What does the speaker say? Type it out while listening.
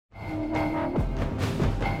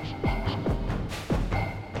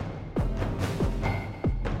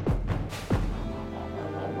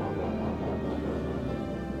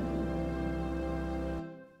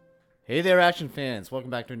Hey there, action fans! Welcome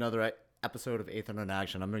back to another episode of Ethan on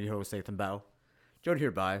Action. I'm your host, Ethan Bao. Joined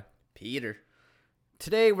here by Peter.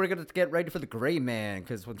 Today, we're going to get ready for The Gray Man,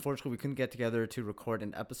 because unfortunately we couldn't get together to record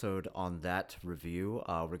an episode on that review.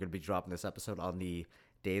 We're going to be dropping this episode on the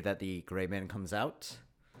day that The Gray Man comes out.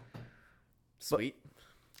 Sweet.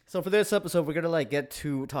 So for this episode, we're going to get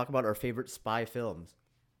to talk about our favorite spy films.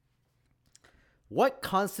 What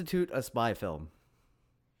constitute a spy film?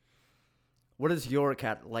 What is your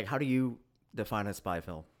how do you define a spy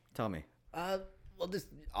film? Tell me. Well, there's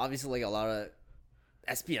obviously a lot of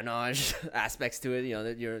espionage aspects to it. You know,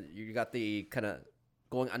 that you got the kind of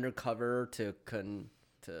going undercover to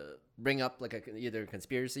bring up either a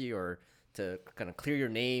conspiracy or to kind of clear your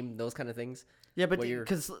name, those kind of things. Yeah, but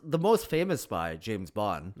because the most famous spy, James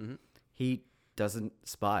Bond, he doesn't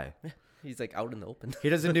spy. He's out in the open. He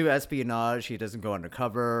doesn't do espionage. He doesn't go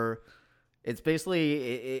undercover. It's basically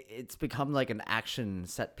it's become like an action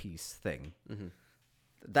set piece thing. Mm-hmm.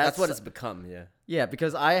 That's what it's become. Yeah. Yeah,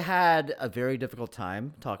 because I had a very difficult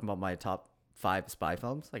time talking about my top 5 spy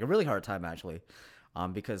films. A really hard time actually,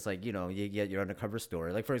 because you get your undercover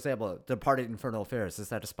story. For example, Departed Infernal Affairs. Is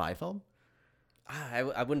that a spy film?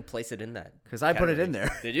 I wouldn't place it in that. Because I put it in there.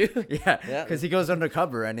 Did you? Yeah. Because he goes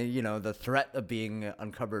undercover, and the threat of being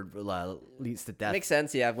uncovered leads to death. Makes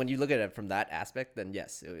sense. Yeah. When you look at it from that aspect, then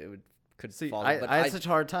yes, it would. Could see, follow, I had such a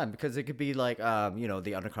hard time because it could be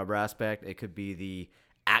the undercover aspect. It could be the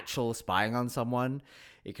actual spying on someone.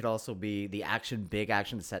 It could also be the big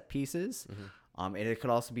action set pieces. Mm-hmm. And it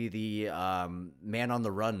could also be the man on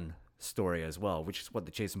the run story as well, which is what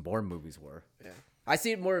the Jason Bourne movies were. Yeah. I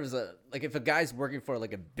see it more as if a guy's working for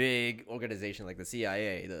a big organization like the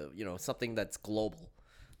CIA, something that's global,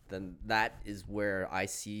 then that is where I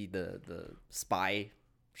see the spy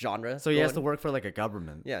genre. So he has to work for a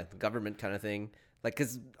government. Yeah, the government kind of thing.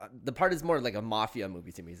 Because the part is more like a mafia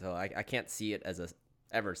movie to me, so I can't see it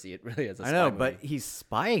ever see it really as a spy movie. But he's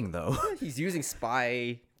spying though. He's using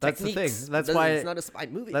spy That's techniques. The thing. That's why it's not a spy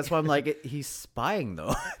movie. That's why I'm he's spying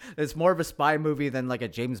though. It's more of a spy movie than a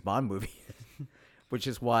James Bond movie. Which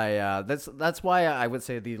is why that's why I would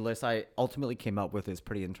say the list I ultimately came up with is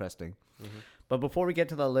pretty interesting. Mm-hmm. But before we get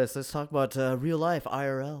to the list, let's talk about real life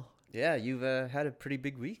IRL. Yeah, you've had a pretty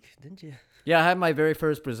big week, didn't you? Yeah, I had my very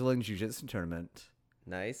first Brazilian Jiu-Jitsu tournament.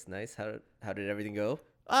 Nice. How did everything go?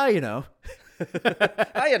 You know.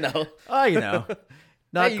 You know.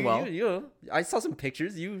 Not hey, well. I saw some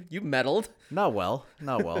pictures. You medaled. Not well.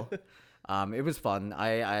 It was fun.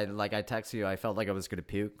 I texted you. I felt like I was gonna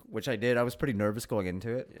puke, which I did. I was pretty nervous going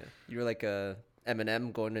into it. Yeah, you were like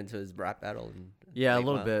Eminem going into his rap battle. Yeah, a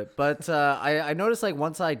little bit. But I noticed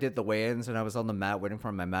once I did the weigh-ins and I was on the mat waiting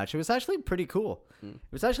for my match, it was actually pretty cool. It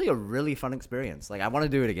was actually a really fun experience. I want to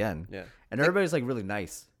do it again. Yeah, and everybody's really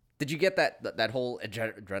nice. Did you get that whole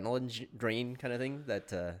adrenaline drain kind of thing?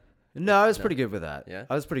 No, I was pretty good with that. Yeah,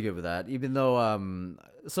 I was pretty good with that. Even though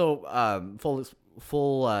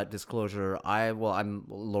full disclosure, I'm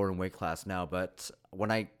lower in weight class now, but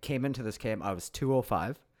when I came into this camp, I was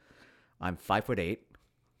 205. I'm 5'8",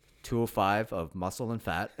 205 of muscle and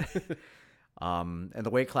fat. And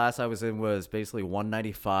the weight class I was in was basically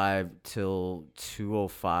 195 till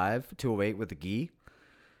 208 with the gi.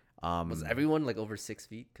 Was everyone over 6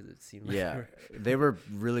 feet? Because it seemed they were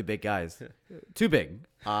really big guys, too big.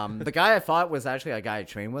 The guy I fought was actually a guy I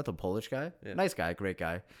trained with, a Polish guy, nice guy, great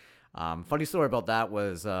guy. Funny story about that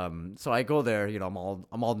was, so I go there, I'm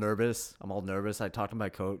all nervous. I talked to my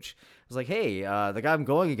coach. I was like, hey, the guy I'm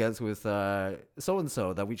going against with,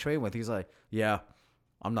 so-and-so that we train with, he's like, yeah,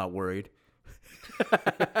 I'm not worried.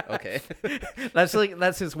 Okay.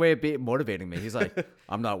 That's his way of motivating me. He's like,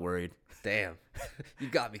 I'm not worried. Damn. You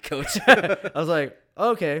got me, coach. I was like,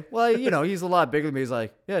 okay, well, he's a lot bigger than me. He's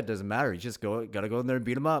like, yeah, it doesn't matter. You just gotta go in there and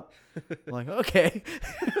beat him up. I'm like, okay.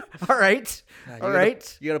 All right.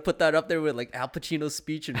 You gotta put that up there with Al Pacino's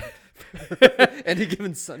speech and any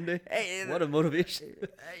given Sunday. Hey, what a motivation.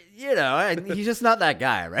 He's just not that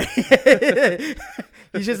guy, right?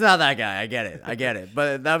 He's just not that guy. I get it.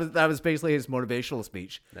 But that was basically his motivational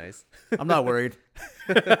speech. Nice. I'm not worried.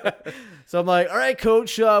 So I'm like, all right,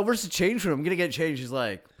 coach, where's the change room? I'm gonna get changed. He's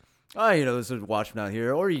like, there's a washroom down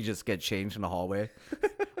here, or you just get changed in the hallway.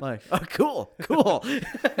 I'm like, oh, cool.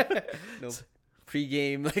 No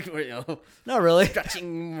pre-game, not really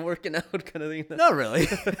stretching, working out kind of thing. Not really.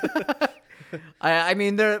 I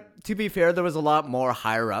mean, to be fair, there was a lot more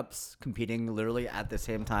higher ups competing literally at the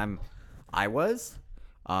same time I was.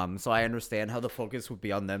 So I understand how the focus would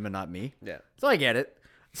be on them and not me. Yeah. So I get it.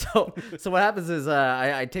 So what happens is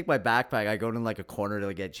I take my backpack, I go in a corner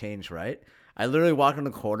to get changed, right? I literally walk in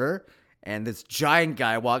the corner and this giant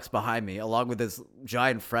guy walks behind me along with his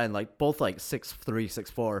giant friend, like both like 6'3",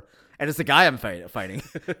 6'4", and it's the guy I'm fighting.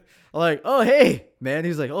 I'm like, oh hey, man.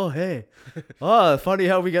 He's like, oh hey, oh funny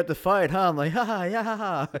how we get to fight, huh? I'm like, ha yeah,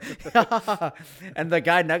 ha. And the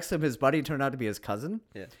guy next to him, his buddy, turned out to be his cousin.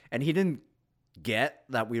 Yeah. And he didn't get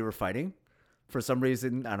that we were fighting for some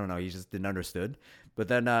reason. I don't know. He just didn't understood. But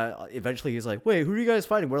then eventually he's like, wait, who are you guys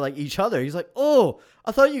fighting? We're like each other. He's like, oh,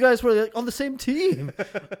 I thought you guys were like on the same team.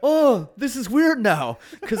 Oh, this is weird now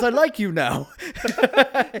because I like you now.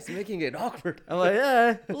 It's making it awkward. I'm like,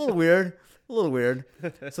 yeah, a little weird. A little weird.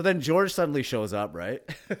 So then George suddenly shows up, right?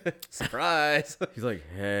 Surprise. He's like,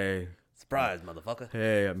 hey. Surprise, motherfucker.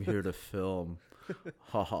 Hey, I'm here to film.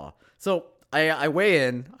 Haha. So I weigh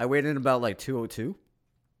in. I weighed in about like 202.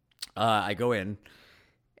 I go in.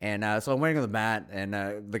 And so I'm waiting on the mat, and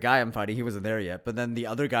the guy I'm fighting, he wasn't there yet. But then the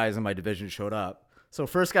other guys in my division showed up. So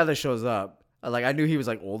first guy that shows up, like I knew he was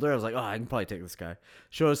like older. I was like, oh, I can probably take this guy.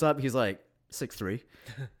 Shows up, he's like 6'3".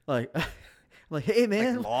 Like, I'm like, hey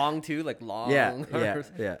man, Like long too, like long. yeah,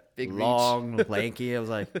 arms, yeah, big long, lanky. I was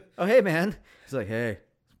like, oh hey man. He's like, hey.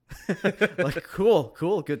 Like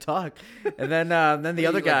cool, good talk. And then the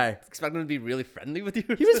other guy, expect him to be really friendly with you.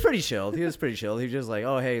 he was pretty chilled. He was just like,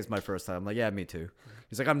 oh hey, it's my first time. I'm like, yeah, me too.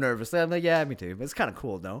 He's like, I'm nervous. I'm like, yeah, me too. But it's kind of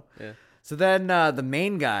cool, no? Yeah. So then the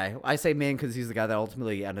main guy, I say main because he's the guy that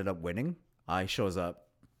ultimately ended up winning. He shows up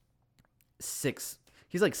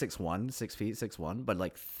he's like 6'1", 6 feet, 6'1", but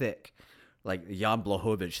like thick, like Jan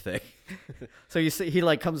Blachowicz thick. So you see, he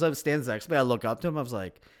like comes up, stands next to me. I look up to him. I was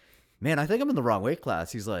like, man, I think I'm in the wrong weight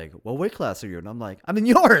class. He's like, what weight class are you in? I'm like, I'm in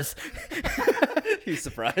yours. He's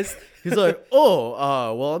surprised. He's like,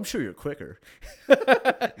 oh, well, I'm sure you're quicker.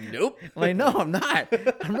 Nope. I'm like, no, I'm not.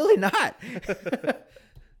 I'm really not.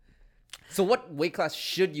 So what weight class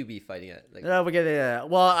should you be fighting at? Like,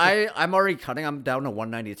 Well, I'm already cutting. I'm down to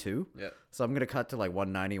 192. yeah. So I'm going to cut to like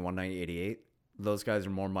 190, 190, 88. Those guys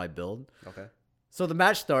are more my build. Okay. So the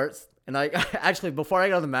match starts. And I actually, before I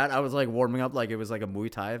got on the mat, I was like warming up like it was like a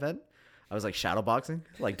Muay Thai event. I was like shadow boxing,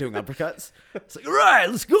 like doing uppercuts. It's like, all right,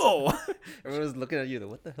 let's go. Everyone was looking at you. Like,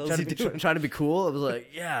 what the hell is he doing? Trying to be cool. I was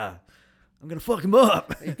like, yeah, I'm going to fuck him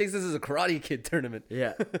up. He thinks this is a Karate Kid tournament.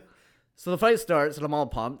 Yeah. So the fight starts, and I'm all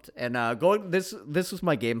pumped. And this was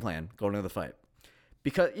my game plan going into the fight,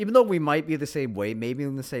 because even though we might be the same weight, maybe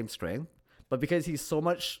in the same strength, but because he's so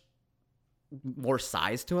much more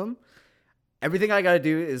size to him, everything I gotta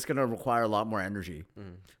do is gonna require a lot more energy.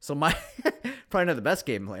 So my probably not the best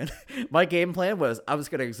game plan. My game plan was I was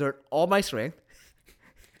gonna exert all my strength,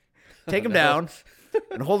 take him down,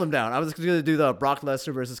 and hold him down. I was gonna do the Brock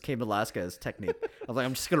Lesnar versus Cain Velasquez technique. I was like,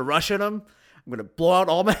 I'm just gonna rush at him. I'm gonna blow out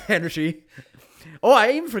all my energy. Oh,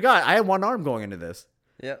 I even forgot. I had one arm going into this.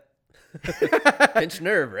 Yeah. Pinch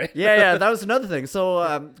nerve, right? Yeah, that was another thing.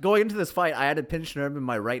 So going into this fight, I had a pinched nerve in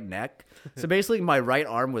my right neck. So basically, my right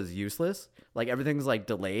arm was useless. Like everything's like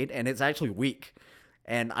delayed, and it's actually weak.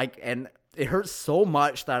 And it hurts so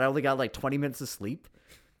much that I only got like 20 minutes of sleep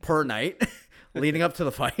per night leading up to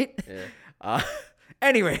the fight. Yeah.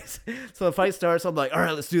 Anyways, so the fight starts. I'm like, all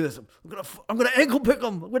right, let's do this. I'm gonna ankle pick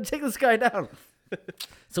him. I'm gonna take this guy down.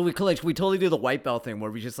 So we clinch. We totally do the white belt thing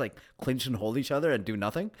where we just like clinch and hold each other and do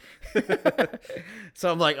nothing.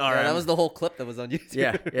 So I'm like, all right. That was the whole clip that was on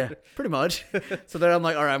YouTube. Yeah, pretty much. So then I'm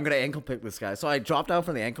like, all right, I'm gonna ankle pick this guy. So I dropped down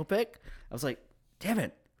from the ankle pick. I was like, damn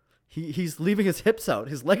it, he's leaving his hips out.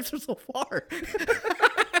 His legs are so far.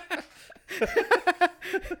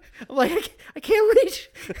 I'm like, I can't reach.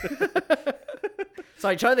 So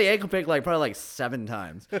I tried the ankle pick like probably like 7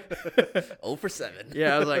 times. 0 for 7.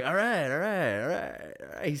 Yeah, I was like, all right.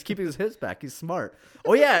 He's keeping his hips back. He's smart.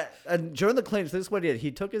 Oh yeah, and during the clinch, this is what he did. He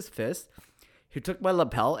took his fist, he took my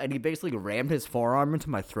lapel, and he basically rammed his forearm into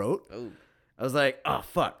my throat. Oh. I was like, oh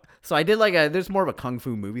fuck. So I did like there's more of a kung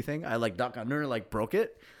fu movie thing. I like duck under and like broke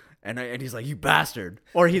it. And he's like, you bastard.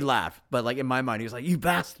 Or he laughed. But like in my mind, he was like, you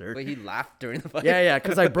bastard. Wait, he laughed during the fight? Yeah,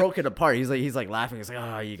 because I broke it apart. He's like laughing. He's like,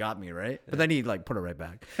 oh, you got me, right? But then he like put it right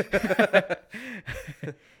back.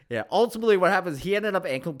 Yeah. Ultimately, what happens, he ended up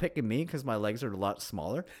ankle picking me because my legs are a lot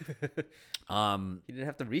smaller. He didn't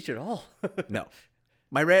have to reach at all. No.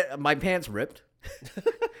 My pants ripped.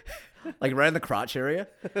 Like right in the crotch area.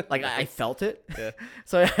 Like I felt it. Yeah.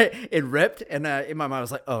 So it ripped, and in my mind I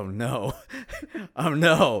was like, oh no. Oh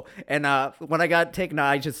no. And when I got taken out,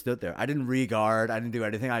 I just stood there. I didn't re-guard. I didn't do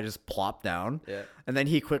anything. I just plopped down. Yeah. And then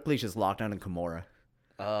he quickly just locked down in Kimura.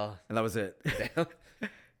 And that was it. Damn.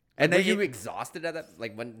 And were you exhausted at that?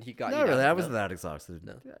 Like when he got you down? down? Really, I wasn't that exhausted.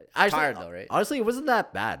 No. Actually, tired though, right? Honestly, it wasn't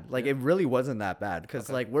that bad. Like it really wasn't that bad because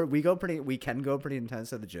like we can go pretty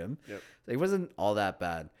intense at the gym. Yep. It wasn't all that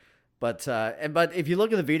bad. But but if you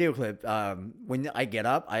look at the video clip, when I get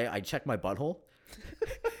up, I check my butthole.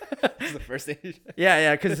 That's the first thing.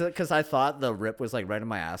 Yeah, because I thought the rip was like right in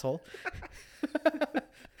my asshole.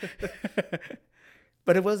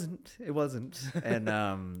 But it wasn't. It wasn't, and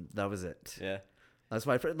that was it. Yeah. That's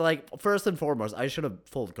why, like, first and foremost, I should have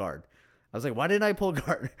pulled guard. I was like, why didn't I pull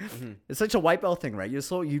guard? It's such a white belt thing, right?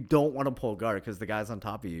 You don't want to pull guard because the guys on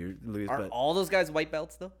top of you lose. Are But all those guys white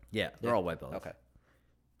belts though? yeah, they're all white belts. Okay.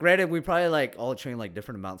 Granted, we probably like all train like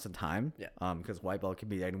different amounts of time. Yeah. Because white belt can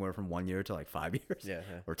be anywhere from 1 year to like 5 years. Yeah.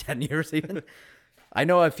 Or 10 years even. I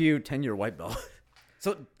know a few 10-year white belt.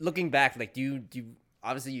 So looking back, like, do you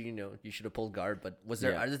obviously you should have pulled guard, but was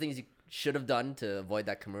there Yeah. other things you should have done to avoid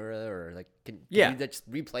that Kimura, or like can Yeah. you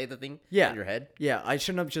just replay the thing Yeah. in your head? Yeah, I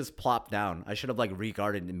shouldn't have just plopped down. I should have like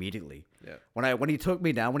regarded immediately. Yeah. When he took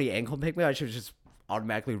me down, when he ankle picked me, I should have just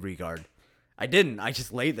automatically regard. I didn't. I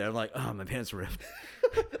just laid there. I'm like, oh, my pants ripped.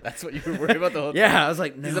 That's what you were worried about the whole time. Yeah, I was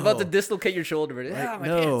like, no. He's about to dislocate your shoulder, but my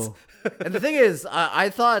pants. No. And the thing is, I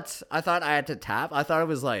thought I had to tap. I thought it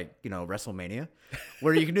was like, WrestleMania,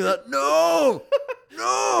 where you can do that. No,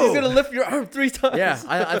 no. He's gonna lift your arm 3 times. Yeah,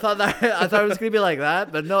 I thought it was gonna be like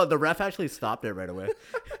that, but no, the ref actually stopped it right away.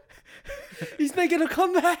 He's making a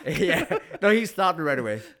comeback. Yeah, no, he stopped it right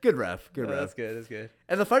away. Good ref, good Oh, ref. that's good. That's good.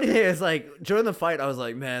 And the funny thing is, like, during the fight, I was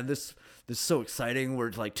like, man, this is so exciting. We're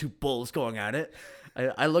like 2 bulls going at it.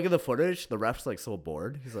 I look at the footage. The ref's like so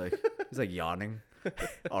bored. He's like yawning,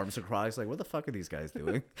 arms across. Like, what the fuck are these guys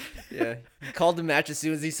doing? Yeah, he called the match as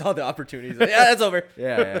soon as he saw the opportunity. He's like, yeah, that's over.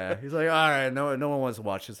 Yeah. He's like, all right, no one wants to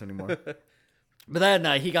watch this anymore. But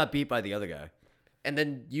then he got beat by the other guy. And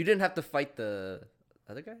then you didn't have to fight the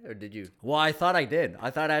other guy, or did you? Well, I thought I did. I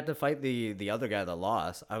thought I had to fight the other guy that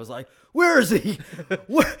lost. I was like, where is he?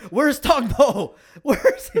 Where's Tongbo?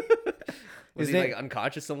 Where is he? Was he like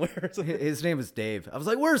unconscious somewhere? Or something? His name is Dave. I was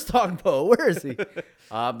like, where's Tongbo? Where is he?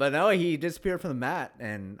 But no, he disappeared from the mat,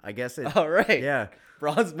 and I guess it. All right. Yeah.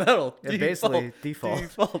 Bronze medal. Yeah, basically default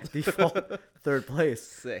 3rd place.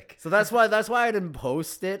 Sick. So that's why I didn't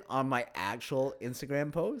post it on my actual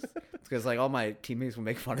Instagram post. It's because like all my teammates would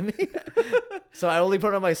make fun of me. So I only put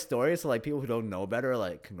it on my story, so like people who don't know better are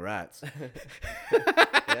like, congrats.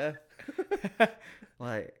 Yeah.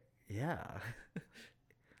 Like, yeah.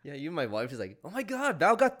 Yeah, you and my wife is like, oh my god,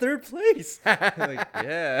 Val got 3rd place. I'm like,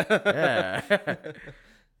 yeah. Yeah.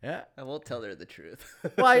 Yeah. I won't tell her the truth.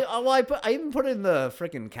 Well, I even put it in the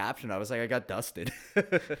freaking caption. I was like, I got dusted.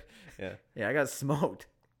 Yeah. Yeah, I got smoked.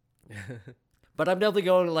 But I'm definitely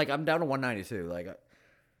going like I'm down to 192. Like,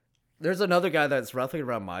 there's another guy that's roughly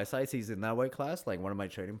around my size. He's in that weight class. Like one of my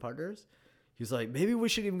training partners. He's like, maybe we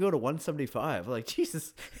should even go to 175. I'm like,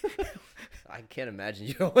 Jesus. I can't imagine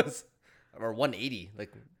you was or 180.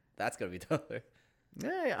 Like that's gonna be tough.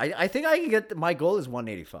 Yeah, I think I can get. My goal is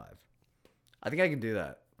 185. I think I can do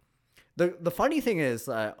that. The funny thing is,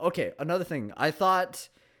 okay, another thing. I thought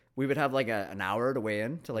we would have like an hour to weigh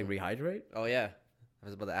in to like rehydrate. Oh yeah, I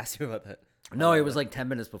was about to ask you about that. No, it was like 10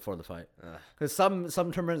 minutes before the fight. Because some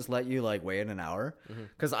tournaments let you like weigh in an hour.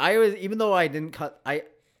 Because I was, even though I didn't cut,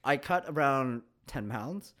 I cut around 10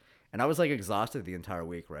 pounds, and I was like exhausted the entire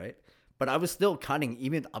week, right? But I was still cutting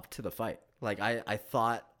even up to the fight. Like I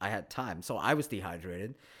thought I had time, so I was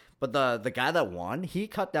dehydrated. But the guy that won, he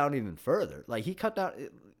cut down even further. Like he cut down.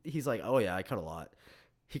 He's like, oh yeah, I cut a lot.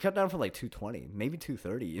 He cut down from like 220, maybe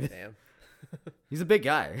 230 even. Damn. He's a big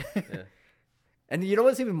guy. Yeah. And you know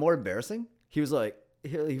what's even more embarrassing? He was like,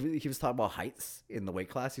 he was talking about heights in the weight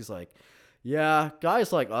class. He's like, yeah,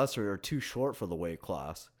 guys like us are too short for the weight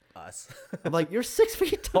class. Us. I'm like, you're 6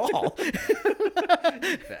 feet tall.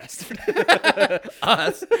 Bastard.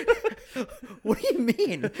 Us? What do you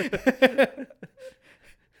mean?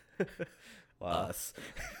 Wow. Us.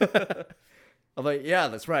 I'm like, yeah,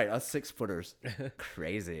 that's right. Us 6-footers.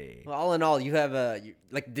 Crazy. Well, all in all, you have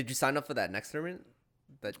did you sign up for that next tournament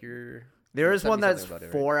that you're? There you is sent one me that's something about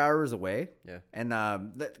it, 4 hours away. Yeah.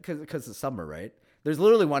 And because it's summer, right? There's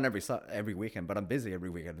literally one every weekend, but I'm busy every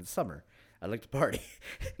weekend. It's summer. I like to party.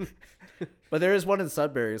 But there is one in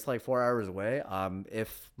Sudbury. It's like 4 hours away.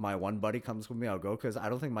 If my one buddy comes with me, I'll go because I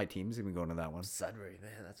don't think my team's even going to that one. Sudbury,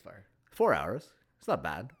 man, that's far. 4 hours. It's not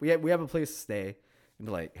bad. We have a place to stay and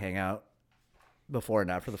to like hang out before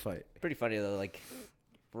and after the fight. Pretty funny though. Like,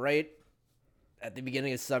 right at the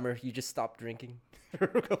beginning of summer, you just stopped drinking for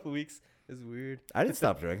a couple weeks. It's weird. I didn't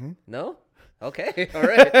stop drinking. No? Okay. All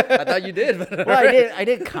right. I thought you did. But Well, I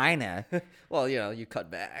did kind of. Well, you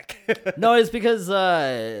cut back. No, it's because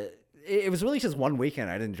it was really just one weekend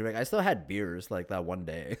I didn't drink. I still had beers like that one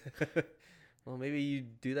day. Well, maybe you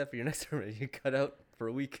do that for your next tournament. You cut out for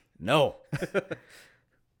a week. No.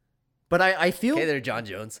 But I feel Okay, there, John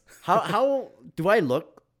Jones. how do I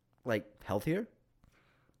look like healthier?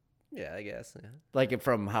 Yeah, I guess. Yeah. Like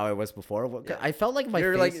from how I was before. Yeah. I felt like my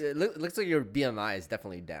You're face. like, it looks like your BMI is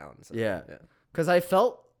definitely down. So, Yeah. Because I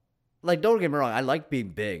felt like, don't get me wrong, I like being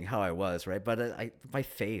big, how I was, right? But my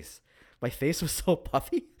face was so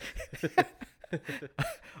puffy.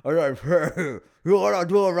 All right, you wanna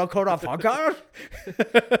do a Rakona podcast?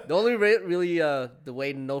 The only really the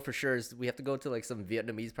way to know for sure is we have to go to like some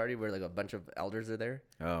Vietnamese party where like a bunch of elders are there.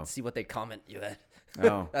 Oh. See what they comment you at.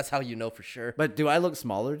 Oh. That's how you know for sure. But do I look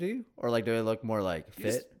smaller to you, or like do I look more like You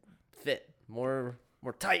just fit? fit more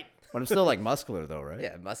tight. But I'm still like muscular though, right?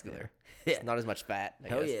 Yeah, muscular. Yeah. It's not as much fat. I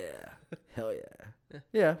Hell guess. yeah. Hell yeah.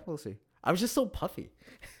 Yeah, we'll see. I was just so puffy.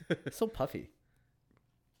 So puffy.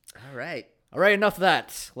 All right. All right, enough of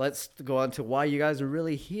that. Let's go on to why you guys are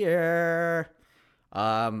really here.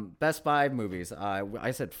 Best Buy movies.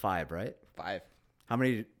 I said 5, right? 5. How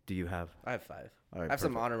many do you have? I have 5. All right, I have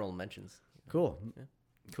some perfect. honorable mentions. Cool.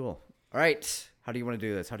 Cool. All right. How do you want to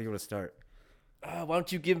do this? How do you want to start? Why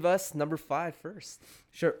don't you give us number 5 first?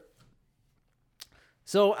 Sure.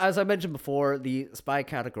 So, as I mentioned before, the spy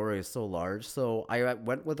category is so large. So, I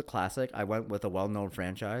went with a classic. I went with a well-known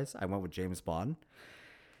franchise. I went with James Bond.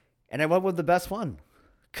 And I went with the best one.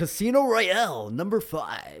 Casino Royale, number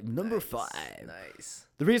 5. Number 5. Nice.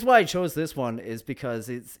 The reason why I chose this one is because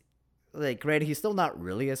it's, like, granted, he's still not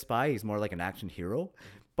really a spy. He's more like an action hero.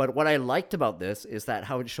 But what I liked about this is that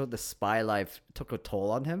how it showed the spy life took a toll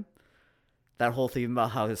on him. That whole theme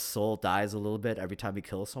about how his soul dies a little bit every time he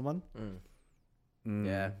kills someone.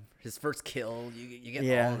 Yeah. His first kill, you get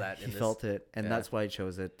Yeah, all of that in he this. felt it. And Yeah. that's why I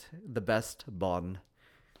chose it. The best Bond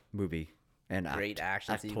movie. And Great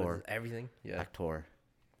action actor. sequence, everything. Yeah. Actor.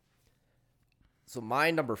 So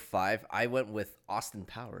my number 5, I went with Austin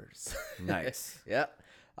Powers. Nice. Yeah.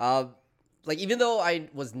 Like even though I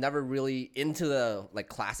was never really into the like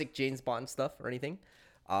classic James Bond stuff or anything,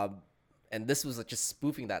 and this was like just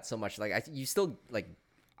spoofing that so much. Like you still like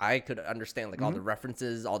I could understand like all the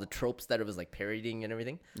references, all the tropes that it was like parodying and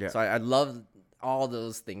everything. Yeah. So I loved all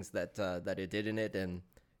those things that that it did in it, and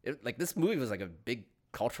it like this movie was like a big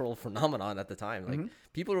cultural phenomenon at the time. Like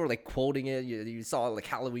people were like quoting it. You saw like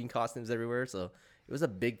Halloween costumes everywhere, so it was a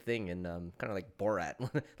big thing. And kind of like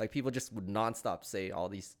Borat, like people just would nonstop say all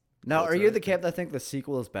these. Now, quotes are on you it. the camp that think the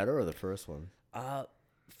sequel is better or the first one?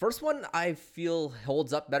 First one I feel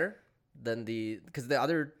holds up better than because the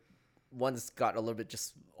other ones got a little bit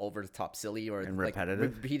just over the top silly or And like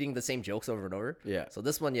repetitive? repeating the same jokes over and over. Yeah. So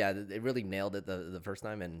this one, yeah, they really nailed it the first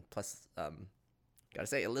time, and plus, gotta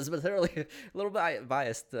say Elizabeth Hurley, a little bit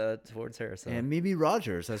biased towards her. So And Mimi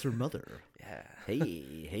Rogers as her mother. yeah,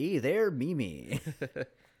 Hey there, Mimi.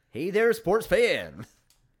 Hey there, sports fan.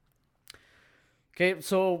 Okay,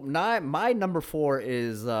 so my number 4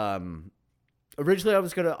 is originally I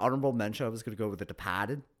was gonna honorable mention. I was gonna go with The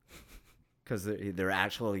Departed because they're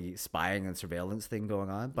actually spying and surveillance thing going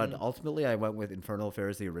on. But ultimately, I went with Infernal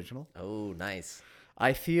Affairs, the original. oh nice,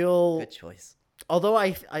 I feel, good choice. although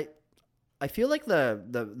I feel like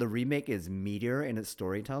the remake is meatier in its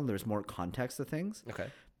storytelling. There's more context to things. Okay,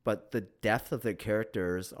 But the depth of the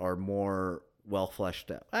characters are more well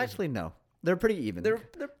fleshed out. Actually, no, they're pretty even.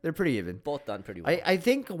 They're pretty even. both done pretty well. I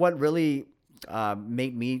think what really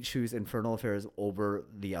made me choose Infernal Affairs over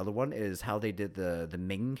the other one is how they did the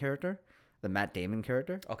Ming character, the Matt Damon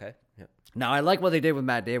character. Okay, yeah, Now I like what they did with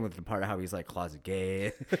Matt Damon with the part of how he's like closet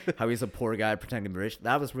gay, how he's a poor guy pretending to be rich.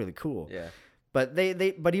 That was really cool. yeah. But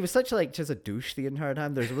but he was such like just a douche the entire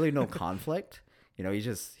time. There's really no conflict. You know, he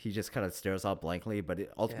just kind of stares off blankly, but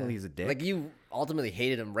ultimately he's a dick. Like you ultimately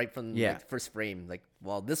hated him right from Yeah. the first frame. Like,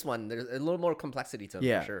 well, this one there's a little more complexity to him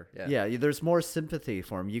yeah, for sure. Yeah, There's more sympathy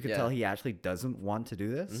for him. You can Yeah. tell he actually doesn't want to do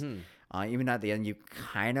this. Mm-hmm. Even at the end, you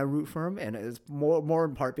kind of root for him, and it's more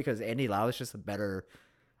in part because Andy Lau is just a better.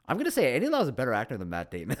 I'm gonna say Andy Lau is a better actor than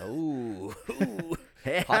Matt Damon. Ooh.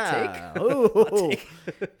 Yeah. Hot take. Ooh.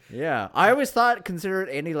 Yeah, I always considered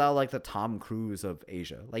Andy Lau like the Tom Cruise of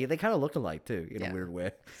Asia. Like they kind of look alike too, in Yeah. a weird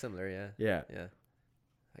way. Similar, yeah. Yeah. Yeah.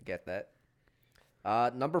 I get that.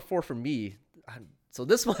 Number 4 for me. So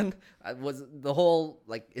this one was the whole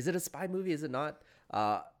like, is it a spy movie? Is it not?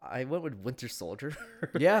 I went with Winter Soldier.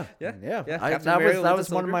 Yeah, Yeah. yeah. Yeah, That Captain America, was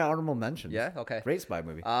Winter one of my Soldier. honorable mentions. Yeah. Okay. Great spy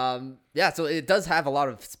movie. Yeah. So it does have a lot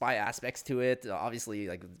of spy aspects to it. Obviously,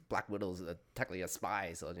 like Black Widow's technically a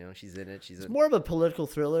spy, so she's in it. She's It's more of a political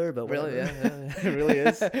thriller, but really, whatever. yeah, it really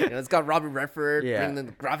is. It's got Robert Redford Yeah. bringing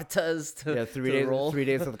the gravitas to, Yeah, to the role. 3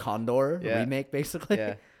 days with the Condor Yeah. remake, basically.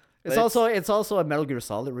 Yeah. It's But also a Metal Gear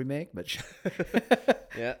Solid remake, but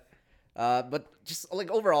Yeah. But just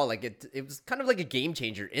like overall, like it was kind of like a game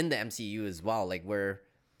changer in the MCU as well. Like where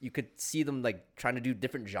you could see them like trying to do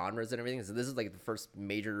different genres and everything. So this is like the first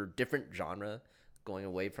major different genre going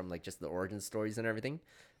away from like just the origin stories and everything.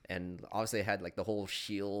 And obviously it had like the whole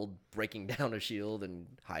Shield breaking down a Shield and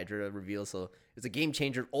Hydra reveal. So it's a game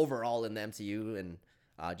changer overall in the MCU and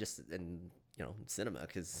just in cinema,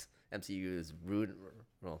 because MCU is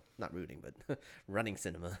not rooting, but running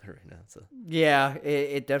cinema right now. So Yeah,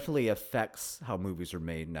 it definitely affects how movies are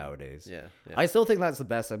made nowadays. yeah. I still think that's the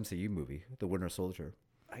best MCU movie, The Winter Soldier.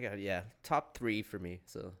 I got top 3 for me.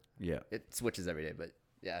 So Yeah. it switches every day, but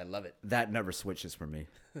yeah, I love it. That never switches for me.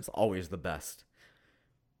 It's always the best.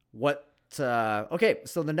 Okay,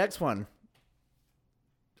 so the next one.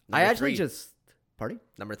 Number I actually 3. just Pardon?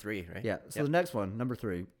 Number 3, right? Yeah. So the next one, number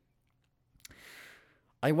 3.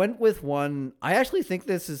 I went with one. I actually think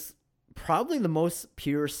this is probably the most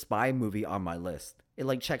pure spy movie on my list. It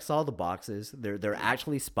like checks all the boxes. They're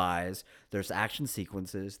actually spies. There's action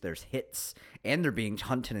sequences. There's hits, and they're being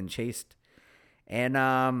hunted and chased. And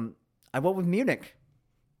I went with Munich.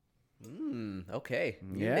 Okay.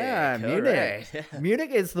 Yeah, Munich. Alright.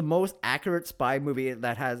 Munich is the most accurate spy movie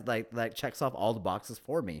that has that checks off all the boxes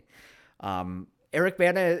for me. Eric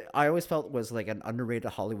Bana, I always felt was like an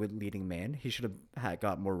underrated Hollywood leading man. He should have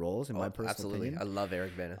got more roles, in my personal Absolutely. opinion. I love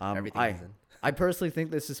Eric Bana. Everything he's in. I personally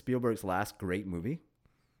think this is Spielberg's last great movie.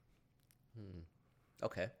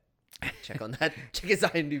 Okay. Check on that. Check his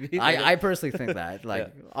IMDb. I personally think that.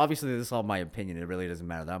 Like, obviously, this is all my opinion. It really doesn't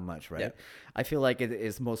matter that much, right? Yeah. I feel like it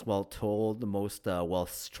is most well told, the most well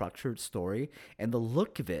structured story, and the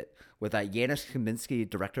look of it with that Janusz Kaminski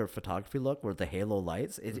director of photography look, with the halo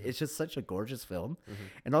lights. It's just such a gorgeous film,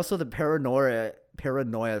 and also the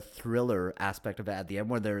paranoia thriller aspect of it at the end,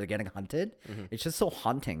 where they're getting hunted. It's just so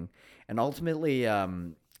haunting, and ultimately,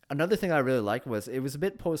 another thing I really liked was it was a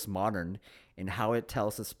bit postmodern in how it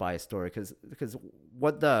tells a spy story, because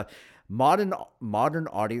what the modern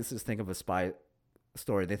audiences think of a spy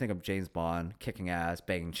story, they think of James Bond kicking ass,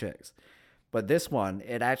 banging chicks. But this one,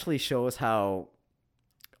 it actually shows how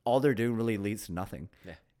all they're doing really leads to nothing.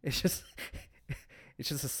 Yeah. It's just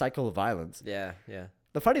a cycle of violence. Yeah.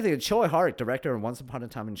 The funny thing is, Choi Hark, director of Once Upon a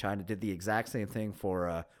Time in China, did the exact same thing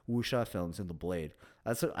for Wuxia Films in The Blade.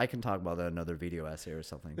 That's what I can talk about that in another video essay or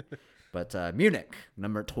something. But Munich,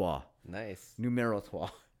 number 3. Nice. Numero 3.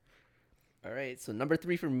 All right. So number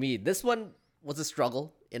 3 for me. This one was a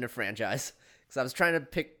struggle in a franchise because I was trying to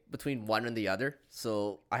pick between one and the other.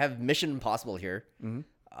 So I have Mission Impossible here.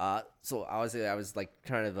 So I was like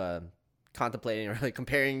kind of contemplating or like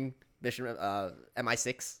comparing Mission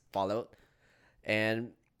MI6 Fallout.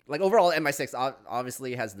 And like overall, MI6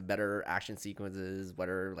 obviously has the better action sequences,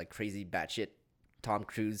 better like crazy batshit Tom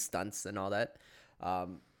Cruise stunts and all that.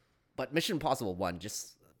 But Mission Impossible 1,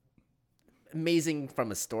 just amazing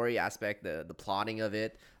from a story aspect, the plotting of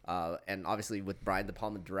it, and obviously with Brian De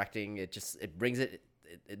Palma directing, it brings it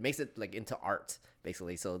makes it like into art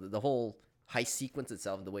basically. So the whole heist sequence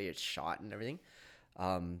itself, the way it's shot and everything,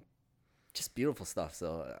 just beautiful stuff.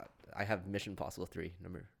 So I have Mission Impossible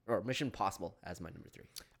Mission Impossible as my number 3.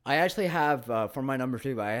 I actually have for my number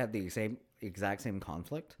 2, I had the exact same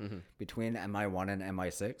conflict between MI1 and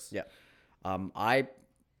MI6. Yeah. I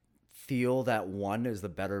feel that 1 is the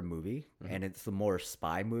better movie, and it's the more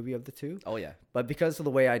spy movie of the 2. Oh yeah. But because of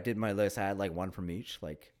the way I did my list, I had like 1 from each.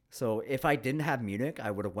 Like, so if I didn't have Munich, I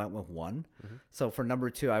would have went with 1. So for number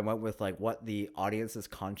 2, I went with like what the audience's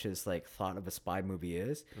conscious like thought of a spy movie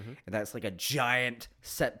is, and that's like a giant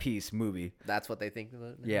set piece movie. That's what they think of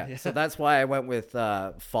it. Yeah. So that's why I went with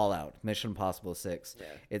Fallout, Mission Impossible 6. Yeah.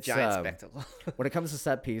 It's giant spectacle. when it comes to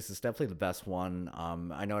set piece, it's definitely the best one.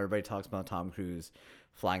 I know everybody talks about Tom Cruise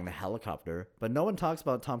flying the helicopter, but no one talks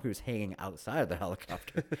about Tom Cruise hanging outside of the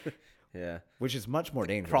helicopter, Yeah. which is much more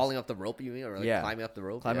dangerous. Crawling up the rope, you mean, or like Yeah. climbing up the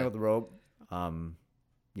rope? Climbing Yeah. up the rope.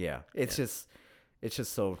 Yeah. It's just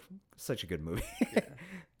such a good movie.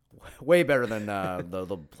 Way better than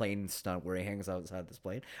the plane stunt where he hangs outside this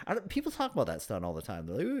plane. People talk about that stunt all the time.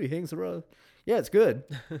 They're like, ooh, he hangs around. Yeah, it's good.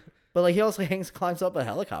 But like he also climbs up a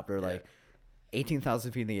helicopter like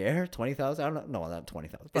 18,000 feet in the air, 20,000. I don't know. No, not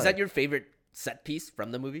 20,000. Is that your favorite set piece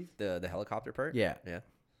from the movie? The helicopter part? Yeah. Yeah.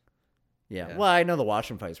 Yeah. Well, I know the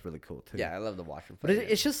Washington fight's really cool too. Yeah, I love the Washington But fight.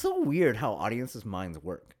 it's just so weird how audiences' minds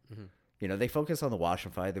work. You know, they focus on the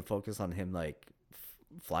Washington fight. They focus on him like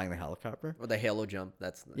flying the helicopter. Or the halo jump.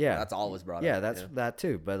 That's always brought Yeah, up. that's that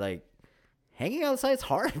too. But like hanging outside's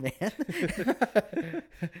hard, man.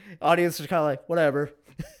 Audience is kind of like whatever.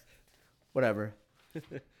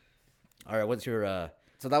 All right, what's your?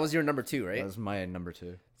 So that was your number 2, That right? was my number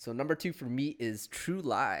 2. So number 2 for me is True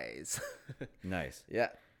Lies. Nice. Yeah.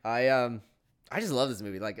 I just love this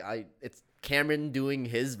movie. Like it's Cameron doing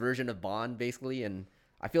his version of Bond basically, and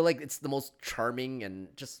I feel like it's the most charming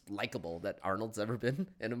and just likable that Arnold's ever been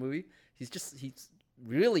in a movie. He's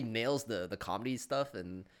really nails the comedy stuff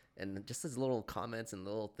and just his little comments and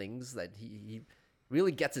little things that he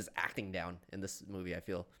really gets his acting down in this movie, I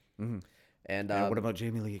feel. Mm-hmm. And what about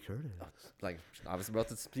Jamie Lee Curtis? like I was about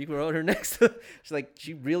to speak about her next.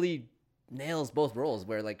 She really nails both roles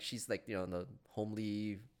where like she's like, you know, the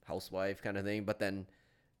homely housewife kind of thing, but then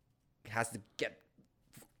has to get,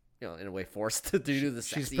 you know, in a way forced to do the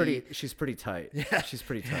sexy. She's pretty tight. Yeah, she's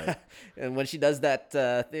pretty tight. And when she does that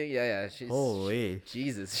thing, she's holy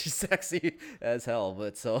Jesus, she's sexy as hell.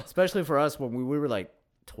 But so especially for us when we were like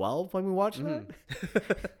 12 when we watched that.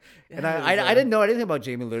 And Yeah, I didn't know anything about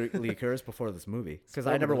Jamie Lee Curtis before this movie because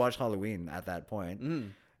I never watched Halloween at that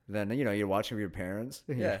point. Then, you know, you're watching with your parents.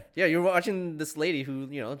 Yeah, you're watching this lady who,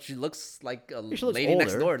 you know, she looks like a looks lady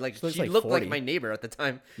next older. door. Like She looks she like looked 40. like my neighbor at the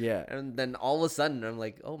time. Yeah. And then all of a sudden, I'm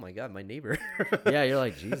like, oh my god, my neighbor. Yeah, you're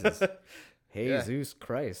like, Jesus. Jesus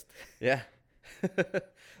Christ. Yeah.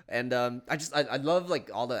 And I love like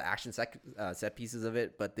all the action set pieces of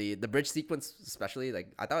it, but the bridge sequence especially, like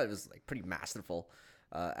I thought it was like pretty masterful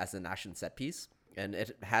as an action set piece, and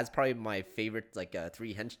it has probably my favorite like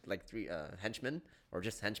three henchmen or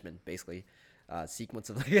just henchmen basically sequence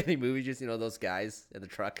of like any movie. Just, you know, those guys in the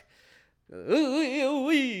truck.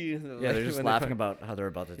 Yeah, they're just laughing about how they're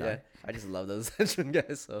about to die. Yeah, I just love those henchmen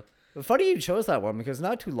guys. So Funny you chose that one because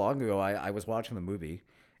not too long ago I was watching the movie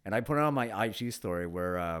and I put it on my IG story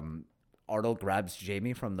where Arnold grabs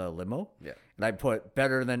Jamie from the limo. Yeah. And I put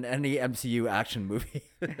better than any MCU action movie.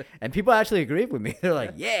 And people actually agreed with me. They're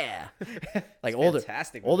like, yeah. Like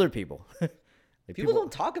fantastic older people. Like people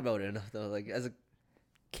don't talk about it enough though. Like as a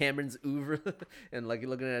Cameron's oeuvre and like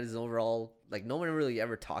looking at his overall, like no one really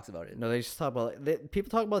ever talks about it. No, they just talk about people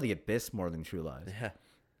talk about The Abyss more than True Lies. Yeah.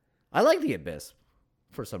 I like The Abyss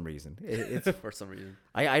for some reason. It's For some reason.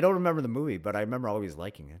 I don't remember the movie, but I remember always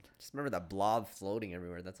liking it. Just remember that blob floating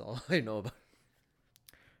everywhere. That's all I know about.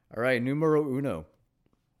 All right, numero uno.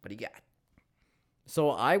 What do you got? So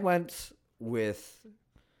I went with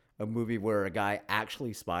a movie where a guy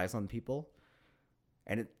actually spies on people,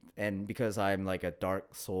 and because I'm like a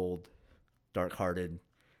dark-souled, dark-hearted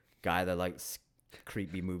guy that likes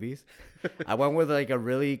creepy movies, I went with like a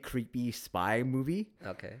really creepy spy movie.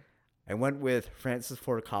 Okay. I went with Francis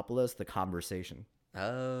Ford Coppola's The Conversation.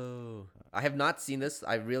 Oh, I have not seen this.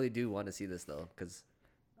 I really do want to see this though, because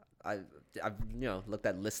I've you know looked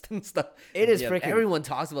at lists and stuff. It is freaking. Everyone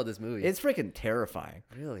talks about this movie. It's freaking terrifying.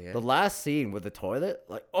 Really. Yeah. The last scene with the toilet,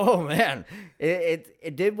 like, oh man,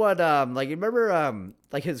 it did what like you remember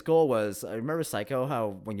like his goal was. I remember Psycho.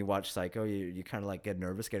 How when you watch Psycho, you kind of like get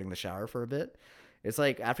nervous getting in the shower for a bit. It's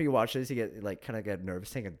like after you watch this, you get like kind of get nervous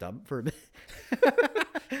taking a dump for a bit.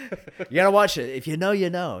 You gotta watch it. If you know, you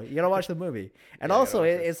know. You gotta watch the movie. And Yeah, also,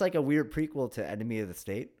 it's like a weird prequel to Enemy of the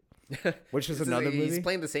State, which is another movie. He's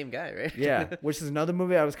playing the same guy, right? Yeah, which is another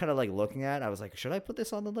movie I was kind of like looking at. I was like, should I put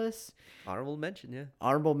this on the list? Honorable mention, yeah.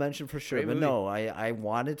 Honorable mention for sure. Great But movie. no, I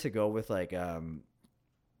wanted to go with like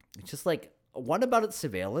just like one about its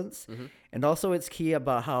surveillance, and also it's key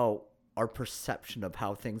about how our perception of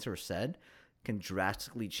how things are said can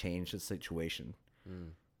drastically change the situation.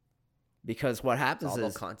 Because what happens All is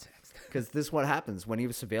about context. because this is what happens when he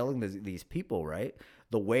was surveilling these people, right?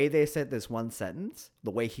 The way they said this one sentence,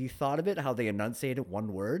 the way he thought of it, how they enunciated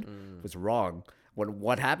one word was wrong.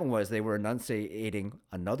 What happened was they were enunciating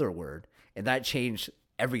another word, and that changed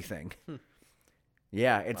everything.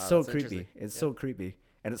 Yeah, it's Wow, so that's creepy. interesting. It's so creepy,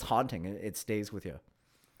 and it's haunting. It stays with you.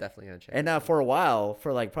 Definitely gonna check. And for a while,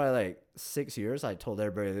 for like probably like 6 years, I told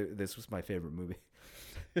everybody that this was my favorite movie.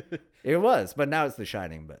 It was, but now it's The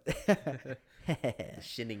Shining. But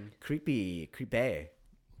Shinning. creepy.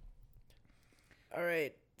 All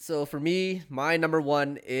right. So for me, my number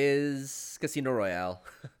one is Casino Royale.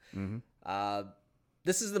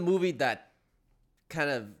 This is the movie that kind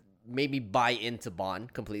of made me buy into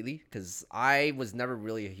Bond completely because I was never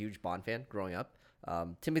really a huge Bond fan growing up.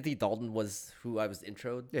 Timothy Dalton was who I was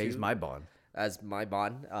introed Yeah, to he's my Bond. as my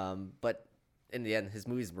Bond. But in the end, his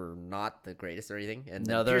movies were not the greatest or anything. And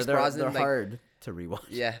No, Pierce Brosnan, they're like, hard to rewatch.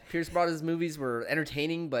 yeah, Pierce Brosnan's movies were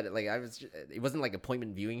entertaining, but like it wasn't like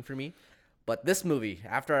appointment viewing for me. But this movie,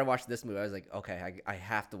 after I watched this movie, I was like, okay, I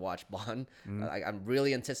have to watch Bond. I'm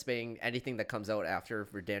really anticipating anything that comes out after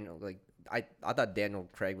for Daniel. Like I thought Daniel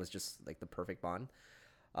Craig was just like the perfect Bond.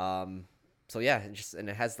 So yeah, and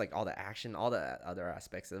it has like all the action, all the other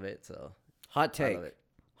aspects of it. So Hot I love take. it.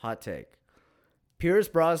 Hot take. Pierce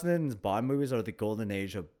Brosnan's Bond movies are the golden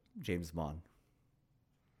age of James Bond.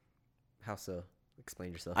 How so?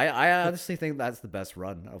 Explain yourself. I honestly think that's the best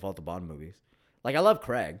run of all the Bond movies. Like, I love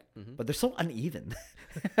Craig, but they're so uneven.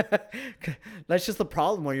 That's just the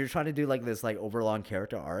problem when you're trying to do like this like overlong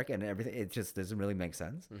character arc and everything. It just doesn't really make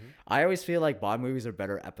sense. I always feel like Bond movies are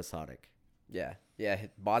better episodic. Yeah,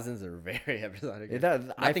 Bosons are very episodic.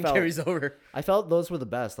 Nothing carries over. I felt those were the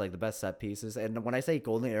best, like the best set pieces. And when I say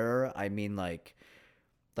golden era, I mean like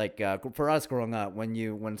for us growing up,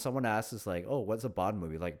 when someone asks us like, oh, what's a Bond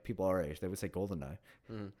movie? Like people our age, they would say Goldeneye.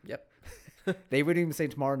 Yep. They wouldn't even say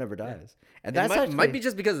Tomorrow Never Dies. And It that's might be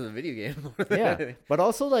just because of the video game. More than yeah. anything. But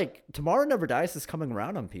also like Tomorrow Never Dies is coming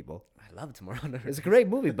around on people. I love Tomorrow Never It's a Dies. great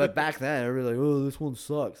movie, but back then everybody like, oh, this one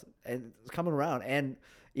sucks. And it's coming around. And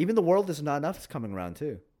even The World Is Not Enough is coming around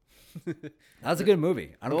too. That's a good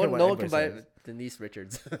movie. I don't care what No one can anybody buy says. Denise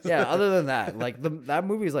Richards. Yeah, other than that, like that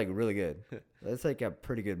movie is like really good. That's like a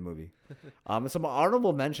pretty good movie. Some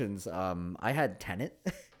honorable mentions. I had Tenet.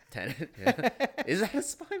 Tenet. Yeah. Is that a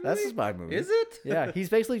spy movie? That's a spy movie. Is it? Yeah, he's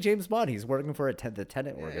basically James Bond. He's working for the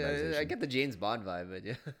Tenet Yeah, organization. I get the James Bond vibe, but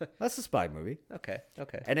yeah. That's a spy movie, Okay.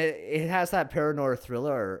 and it has that paranoia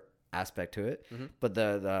thriller aspect to it. But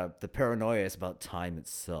the paranoia is about time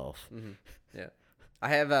itself. Yeah. I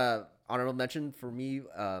have a honorable mention for me.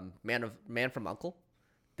 Man from U.N.C.L.E.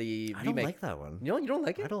 The I remake. don't like that one. You don't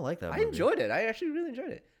like it? I don't like that I movie. enjoyed it. I actually really enjoyed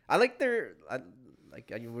it. I like their.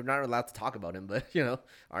 We're not allowed to talk about him, but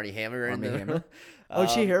Armie Hammer. Armie and Hammer. Oh,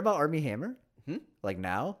 did you hear about Armie Hammer? Like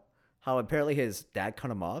now, how apparently his dad cut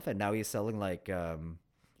him off, and now he's selling like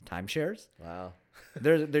timeshares. Wow.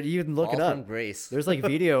 There, you can look All it up. from Grace. There's like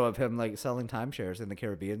video of him like selling timeshares in the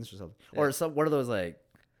Caribbean or something, or one of those like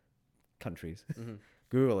countries.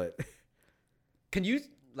 Google it. Can you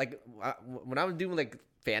when I was doing like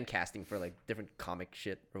fan casting for like different comic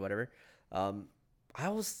shit or whatever? I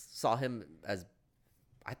always saw him as.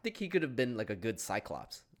 I think he could have been like a good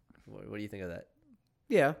Cyclops. What do you think of that?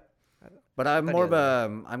 Yeah, but I'm thought more he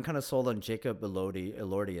of had I'm kind of sold on Jacob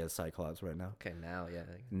Elordi as Cyclops right now. Okay, now yeah.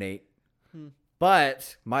 Nate.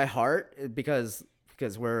 But my heart, because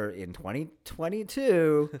we're in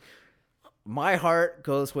 2022, my heart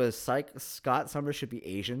goes with Scott Summers should be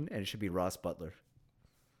Asian and it should be Ross Butler.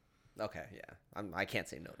 Okay, yeah. I can't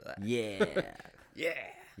say no to that. Yeah. Yeah.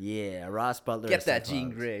 Yeah, Ross Butler. Get as that Cyclops. Jean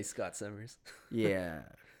Grey, Scott Summers. Yeah.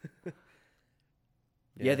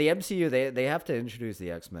 Yeah, the MCU, they have to introduce the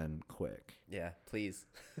X-Men quick. Yeah, please.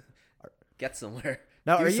 Get somewhere.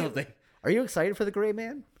 Now, Do are something. you excited for the Gray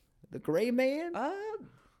Man? The Gray Man?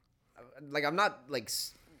 Like I'm not like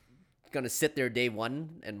gonna sit there day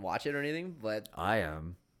one and watch it or anything, but I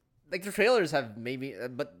am. like the trailers have maybe,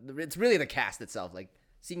 but it's really the cast itself. Like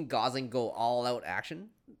seeing Gosling go all out action,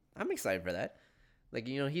 I'm excited for that. Like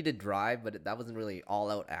he did Drive, but that wasn't really all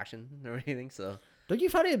out action or anything. So Don't you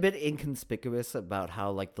find it a bit inconspicuous about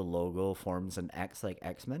how like the logo forms an X like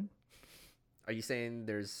X-Men? are you saying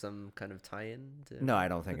there's some kind of tie-in to? No, I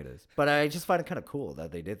don't think it is. But I just find it kind of cool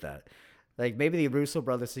that they did that. Like maybe the Russo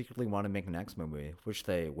brothers secretly want to make an X-Men movie, which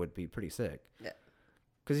they would be pretty sick. Yeah.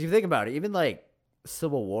 Because if you think about it, even like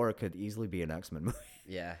Civil War could easily be an X-Men movie.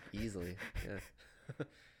 Yeah, easily. Yeah.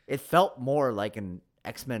 It felt more like an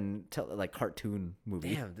X-Men like cartoon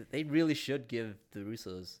movie. Damn, they really should give the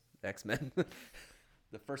Russos X-Men.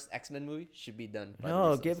 The first X-Men movie should be done by the No,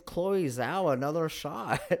 Russos. give Chloe Zhao another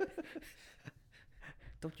shot.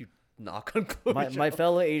 Don't you knock on Chloe my Zhao.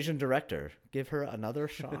 fellow Asian director, give her another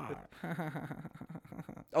shot.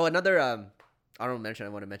 Oh, another honorable mention I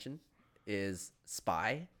want to mention is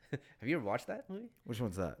Spy. Have you ever watched that movie? Which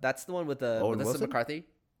one's that? That's the one with Owen Melissa Wilson? McCarthy.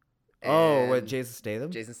 Oh, with and Jason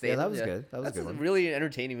Statham. Jason Statham. Yeah, that was good. That was That's a good one. really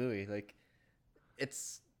entertaining movie. Like,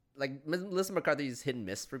 it's like Melissa McCarthy's hit and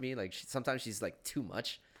miss for me. Like, sometimes she's like too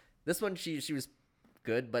much. This one, she was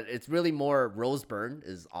good, but it's really more Rose Byrne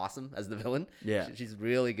is awesome as the villain. Yeah. She's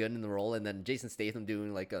really good in the role, and then Jason Statham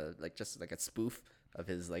doing just a spoof of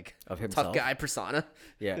his Of himself. tough guy persona.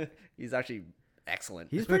 Yeah. He's actually excellent.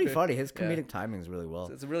 He's pretty funny. His Yeah. comedic timing is really well.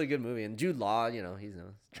 It's a really good movie, and Jude Law, he's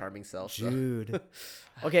a charming self. So. Jude.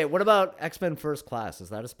 Okay, what about X-Men First Class? Is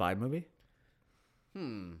that a spy movie?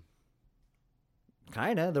 Kinda.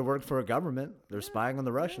 They're working for a government. They're spying on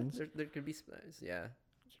the Russians. There could be spies, yeah.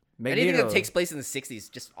 Magneto. Anything that takes place in the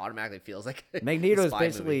 60s just automatically feels like a Magneto is spy movie.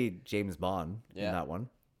 basically James Bond in Yeah. that one.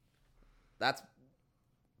 That's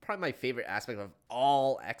probably my favorite aspect of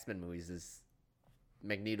all X-Men movies is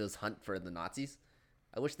Magneto's hunt for the Nazis.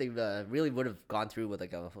 I wish they really would have gone through with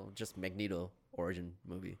like a just Magneto origin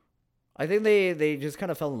movie. I think they just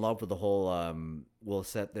kind of fell in love with the whole we'll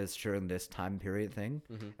set this during this time period thing,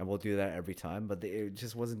 and we'll do that every time, but it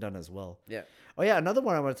just wasn't done as well. Yeah. Oh yeah, another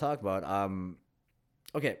one I want to talk about.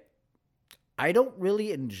 Okay, I don't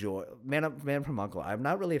really enjoy Man from U.N.C.L.E. I'm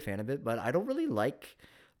not really a fan of it, but I don't really like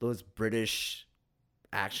those British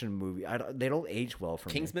action movie. They don't age well for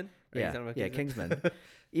Kingsman? me. Are you talking about Yeah, Kingsman.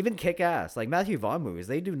 Even Kick-Ass, like Matthew Vaughn movies,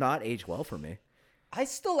 they do not age well for me. I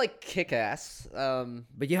still like Kick-Ass.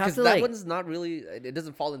 But you have 'cause to that like. one's not really. It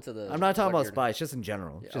doesn't fall into the. I'm not talking about record. spies, just in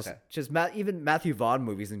general. Yeah, just okay. just even Matthew Vaughn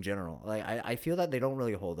movies in general. Like I feel that they don't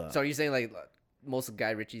really hold up. So are you saying like most of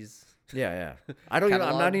Guy Ritchie's Yeah. I don't. Even, I'm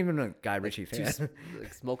Catalog? not even a Guy Ritchie two fan.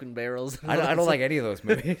 like smoking barrels? I don't like any of those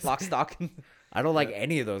movies. Lock, Stock. I don't like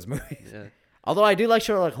any of those movies. Yeah. Although I do like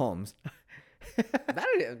Sherlock Holmes.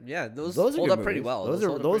 Yeah, those Those are hold good up pretty movies. well.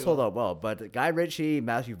 Those hold hold up well. But Guy Ritchie,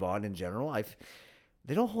 Matthew Vaughn in general,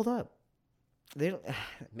 they don't hold up. They don't.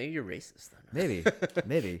 Maybe you're racist then.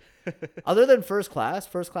 Maybe. Other than First Class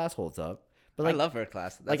holds up. But like, I love First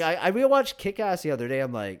Class. like I rewatched Kick-Ass the other day.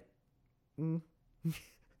 I'm like,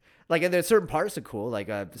 like, and there's certain parts are cool, like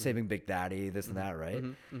Saving Big Daddy, this and that, right?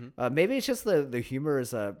 Maybe it's just the humor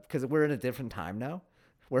is because we're in a different time now,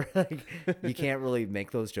 where like you can't really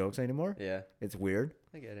make those jokes anymore. Yeah, It's weird.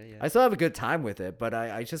 I get it. Yeah. I still have a good time with it, but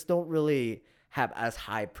I just don't really have as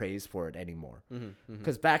high praise for it anymore.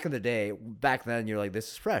 Because back then you're like,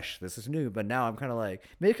 this is fresh, this is new. But now I'm kind of like,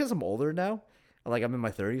 maybe because I'm older now, like I'm in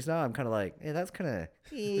my 30s now, I'm kind of like, hey, that's kind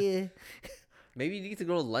of, Maybe you need to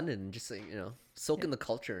go to London and just soak in the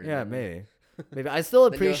culture. And yeah, then- maybe I still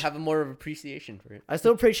Then you'll appreciate. have a more of appreciation for it. I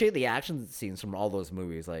still appreciate the action scenes from all those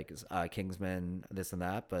movies, like Kingsman, this and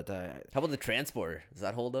that. But How about the Transporter? Does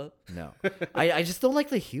that hold up? no, I just don't like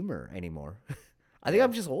the humor anymore. I think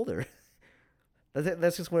I'm just older.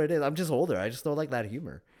 That's just what it is. I'm just older. I just don't like that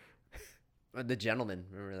humor. The Gentleman.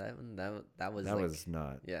 Remember that one? That was That like, was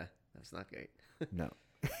not. yeah, that's not great. No.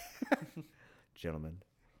 Gentlemen.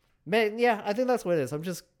 Man, yeah, I think that's what it is. I'm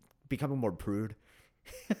just becoming more prude.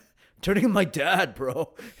 Turning into my dad,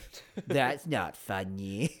 bro. That's not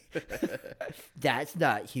funny. That's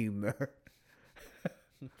not humor.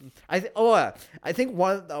 I think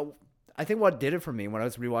what did it for me when I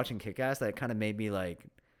was rewatching Kick-Ass that kind of made me like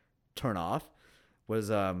turn off was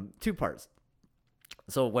two parts.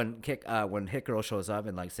 So when Hit Girl shows up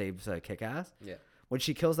and like saves Kick-Ass, Yeah. when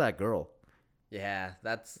she kills that girl. Yeah,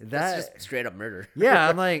 that's That- just straight up murder. Yeah,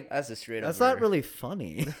 I'm like, That's a straight up. that's not murder. really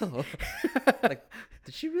funny. Like,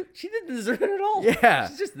 did she? She didn't deserve it at all. Yeah.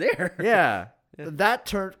 she's just there. Yeah. That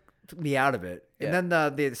took me out of it. Yeah. And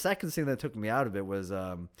then the second thing that took me out of it was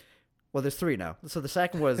well, there's three now. So the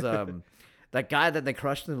second was that guy that they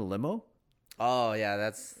crushed in the limo. Oh yeah,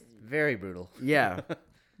 that's very brutal. Yeah.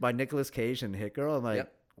 By Nicolas Cage and Hit Girl. I'm like,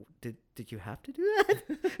 Yep. did you have to do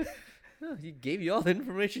that? Oh, he gave you all the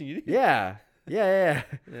information you need. Yeah. Yeah.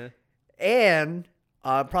 And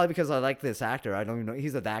probably because I like this actor. I don't even know.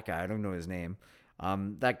 He's that guy. I don't know his name.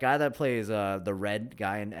 That guy that plays the red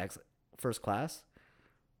guy in First Class.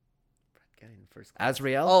 Guy in First Class.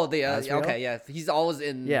 Azrael. Oh, the Azrael? okay, yeah. He's always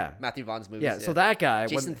in Yeah. Matthew Vaughn's movies. Yeah. So that guy.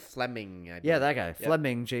 Jason Fleming. I Yeah, believe. that guy.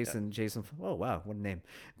 Fleming, Jason. Oh, wow. What a name.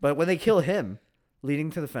 But when they kill him,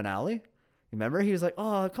 leading to the finale, remember? He was like,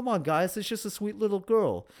 oh, come on, guys. It's just a sweet little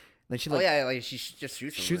girl. And then she Oh like yeah, like she just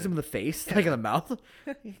shoots him in the face, like in the mouth.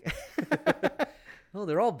 Oh,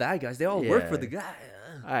 they're all bad guys. They all work for Yeah. the guy.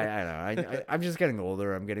 I know. I'm just getting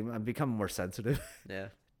older. I'm becoming more sensitive. Yeah.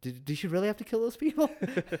 Did you really have to kill those people?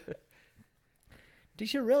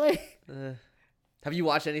 Did you really? Have you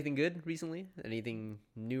watched anything good recently? Anything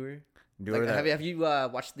newer? Newer Like, that- have you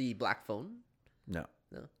watched the Black Phone? No.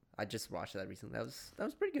 No, I just watched that recently. That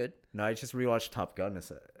was pretty good. No, I just rewatched Top Gun.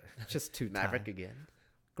 It's just too Maverick tired. again.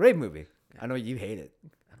 Great movie. I know you hate it.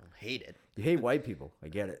 I don't hate it. You hate white people. I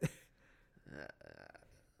get it.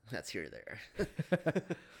 That's here or there.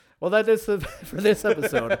 Well, that is it for this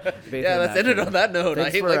episode. Yeah, let's end it on that note. I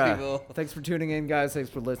hate white people. Thanks for tuning in, guys. Thanks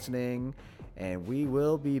for listening. And we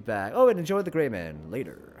will be back. Oh, and enjoy The Gray Man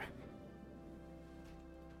later.